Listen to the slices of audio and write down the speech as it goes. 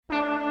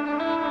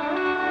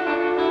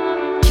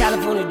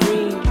California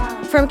dream.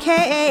 From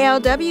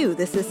KALW,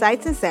 this is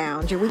Sights and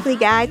Sounds, your weekly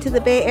guide to the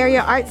Bay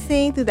Area art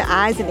scene through the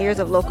eyes and ears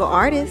of local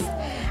artists.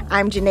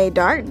 I'm Janae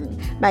Darton.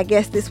 My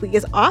guest this week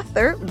is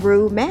author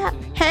Rue Mapp.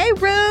 Hey,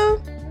 Rue.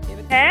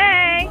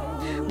 Hey.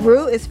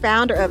 Rue is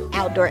founder of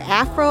Outdoor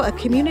Afro, a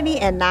community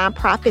and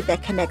nonprofit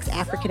that connects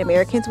African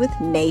Americans with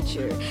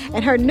nature.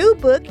 And her new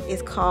book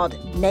is called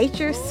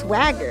Nature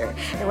Swagger.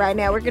 And right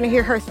now we're going to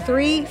hear her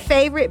 3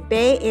 favorite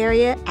Bay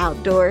Area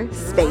outdoor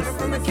spaces.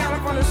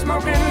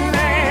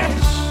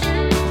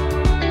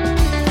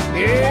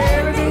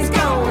 Everything's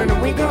going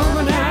and we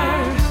going now.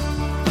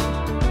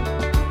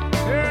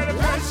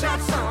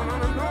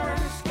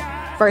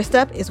 First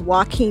up is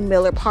Joaquin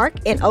Miller Park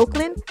in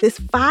Oakland. This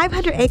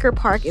 500-acre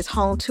park is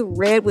home to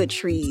redwood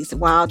trees,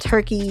 wild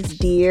turkeys,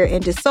 deer,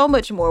 and just so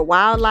much more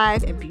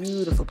wildlife and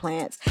beautiful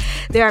plants.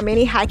 There are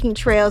many hiking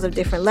trails of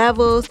different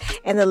levels,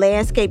 and the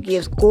landscape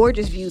gives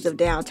gorgeous views of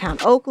downtown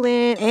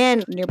Oakland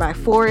and nearby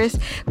forests.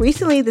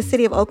 Recently, the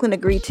city of Oakland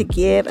agreed to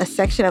give a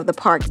section of the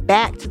park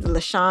back to the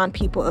Lashawn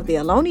people of the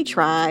Ohlone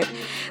tribe.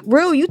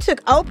 Rue, you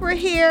took Oprah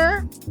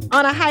here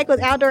on a hike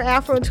with Outdoor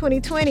Afro in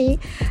 2020.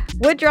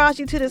 What draws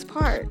you to this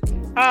park?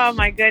 Oh,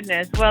 my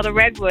goodness. Well, the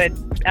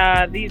redwoods.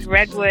 These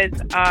redwoods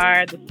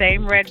are the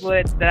same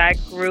redwoods that I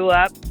grew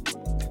up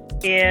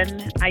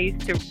in. I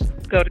used to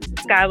go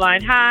to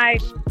Skyline High,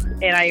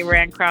 and I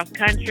ran cross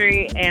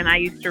country, and I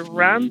used to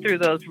run through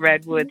those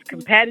redwoods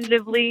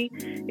competitively.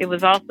 It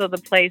was also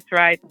the place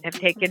where I have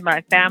taken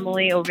my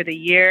family over the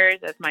years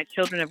as my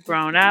children have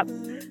grown up.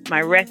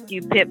 My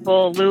rescue pit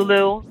bull,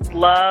 Lulu,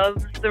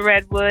 loves the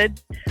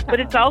redwoods. But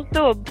it's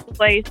also a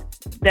place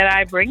that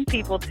I bring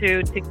people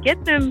to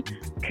get them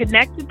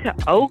connected to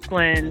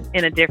Oakland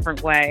in a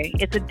different way.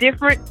 It's a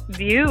different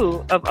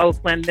view of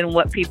Oakland than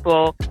what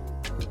people,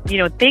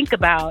 think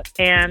about.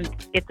 And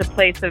it's a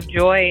place of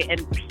joy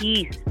and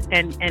peace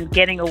and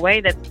getting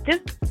away that's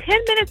just 10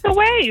 minutes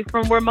away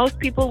from where most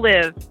people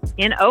live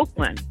in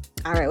Oakland.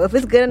 All right, well, if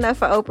it's good enough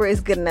for Oprah,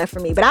 it's good enough for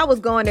me. But I was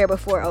going there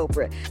before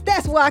Oprah.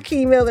 That's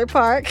Joaquin Miller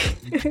Park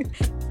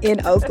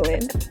in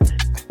Oakland.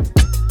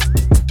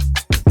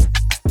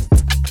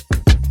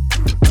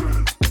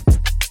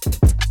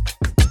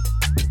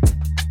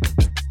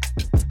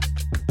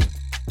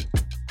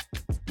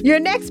 Your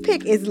next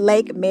pick is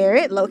Lake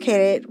Merritt,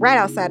 located right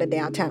outside of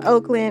downtown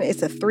Oakland.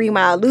 It's a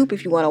 3-mile loop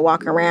if you want to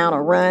walk around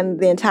or run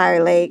the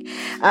entire lake.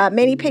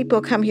 Many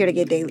people come here to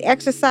get daily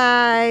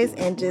exercise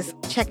and just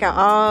check out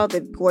all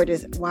the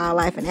gorgeous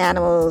wildlife and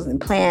animals and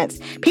plants.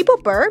 People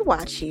bird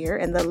watch here,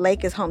 and the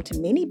lake is home to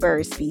many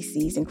bird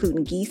species,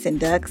 including geese and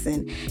ducks,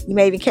 and you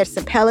may even catch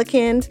some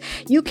pelicans.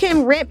 You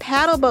can rent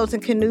paddle boats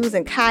and canoes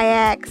and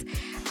kayaks.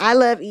 I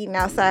love eating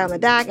outside on the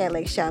dock at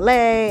Lake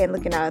Chalet and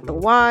looking out at the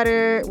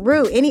water.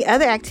 Rue, any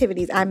other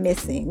activities I'm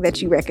missing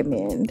that you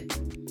recommend?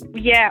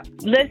 Yeah,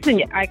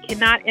 listen, I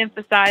cannot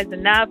emphasize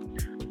enough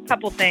a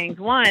couple things.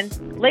 One,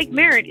 Lake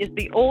Merritt is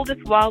the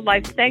oldest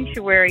wildlife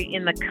sanctuary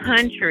in the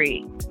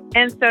country.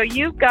 And so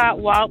you've got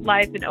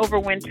wildlife and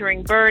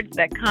overwintering birds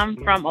that come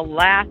from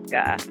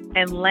Alaska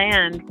and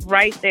land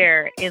right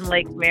there in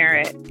Lake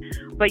Merritt.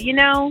 But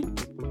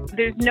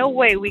there's no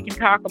way we can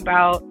talk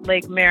about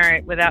Lake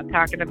Merritt without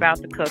talking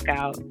about the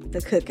cookout. The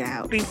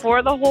cookout.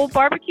 Before the whole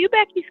barbecue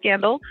Becky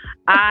scandal,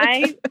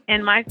 I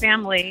and my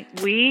family,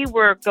 we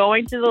were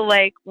going to the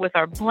lake with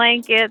our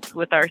blankets,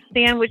 with our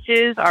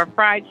sandwiches, our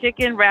fried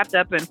chicken wrapped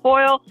up in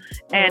foil,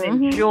 and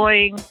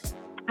enjoying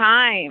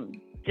time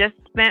just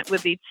spent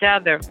with each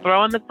other,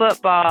 throwing the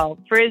football,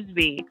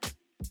 frisbee.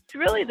 It's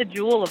really the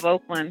jewel of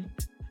Oakland.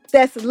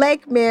 That's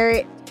Lake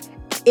Merritt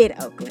in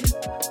Oakland.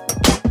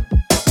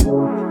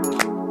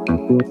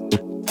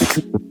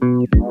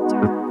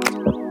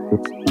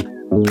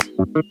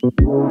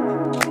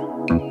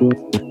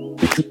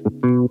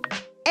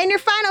 And your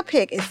final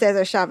pick is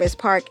Cesar Chavez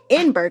Park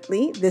in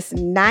Berkeley. This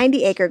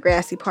 90-acre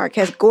grassy park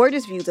has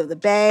gorgeous views of the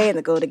bay and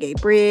the Golden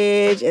Gate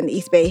Bridge and the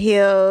East Bay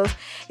Hills.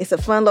 It's a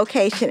fun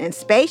location and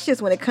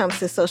spacious when it comes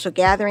to social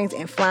gatherings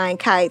and flying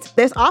kites.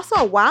 There's also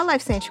a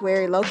wildlife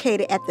sanctuary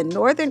located at the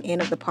northern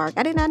end of the park.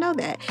 I did not know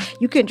that.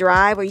 You can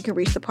drive or you can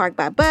reach the park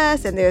by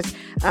bus, and there's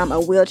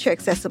a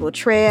wheelchair-accessible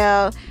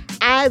trail.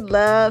 I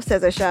love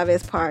Cesar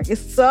Chavez Park.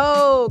 It's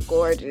so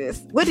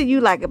gorgeous. What do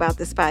you like about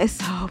this spot? It's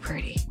so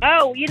pretty.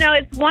 Oh,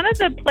 it's one of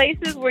the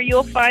places where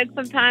you'll find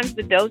sometimes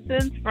the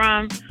docents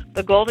from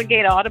the Golden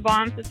Gate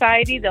Audubon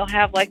Society. They'll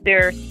have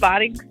their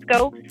spotting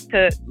scopes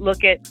to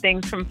look at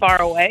things from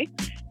far away.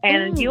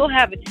 And you'll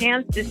have a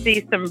chance to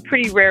see some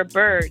pretty rare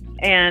birds.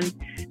 And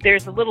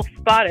there's a little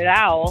spotted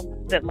owl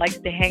that likes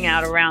to hang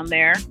out around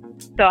there.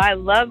 So I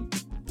love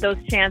those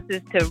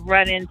chances to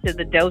run into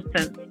the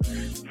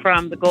docents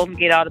from the Golden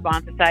Gate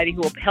Audubon Society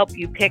who will help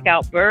you pick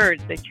out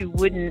birds that you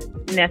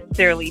wouldn't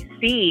necessarily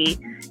see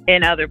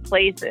in other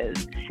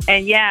places.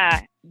 And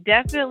yeah,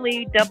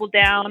 definitely double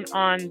down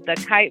on the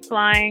kite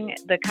flying.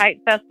 The Kite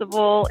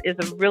Festival is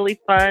a really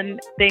fun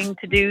thing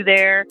to do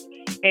there.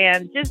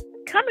 And just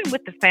coming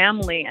with the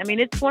family. I mean,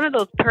 it's one of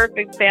those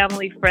perfect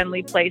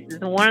family-friendly places.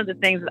 And one of the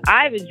things that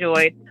I've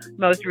enjoyed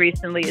most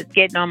recently is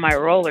getting on my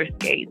roller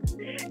skates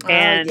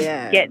and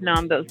getting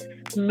on those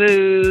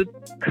smooth,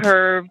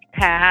 curved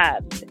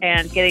paths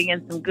and getting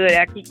in some good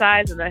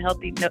exercise and a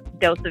healthy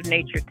dose of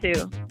nature,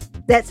 too.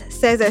 That's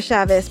Cesar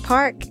Chavez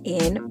Park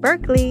in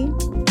Berkeley.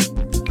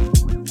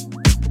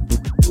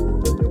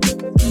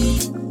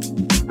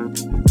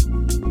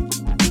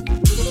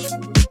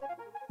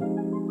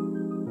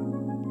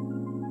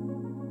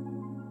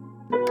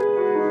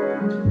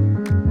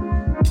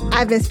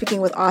 I've been speaking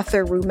with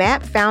author Rue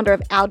Mapp, founder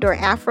of Outdoor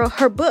Afro.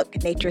 Her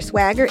book, Nature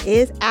Swagger,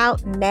 is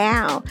out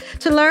now.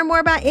 To learn more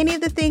about any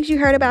of the things you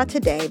heard about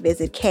today,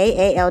 visit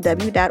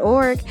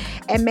KALW.org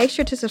and make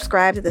sure to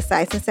subscribe to the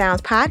Sights and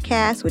Sounds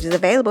podcast, which is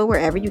available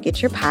wherever you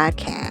get your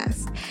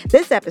podcasts.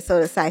 This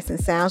episode of Sights and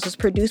Sounds was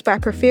produced by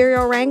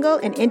Porfirio Rangel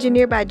and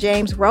engineered by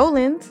James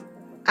Rowlands.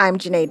 I'm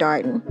Janae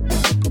Darden.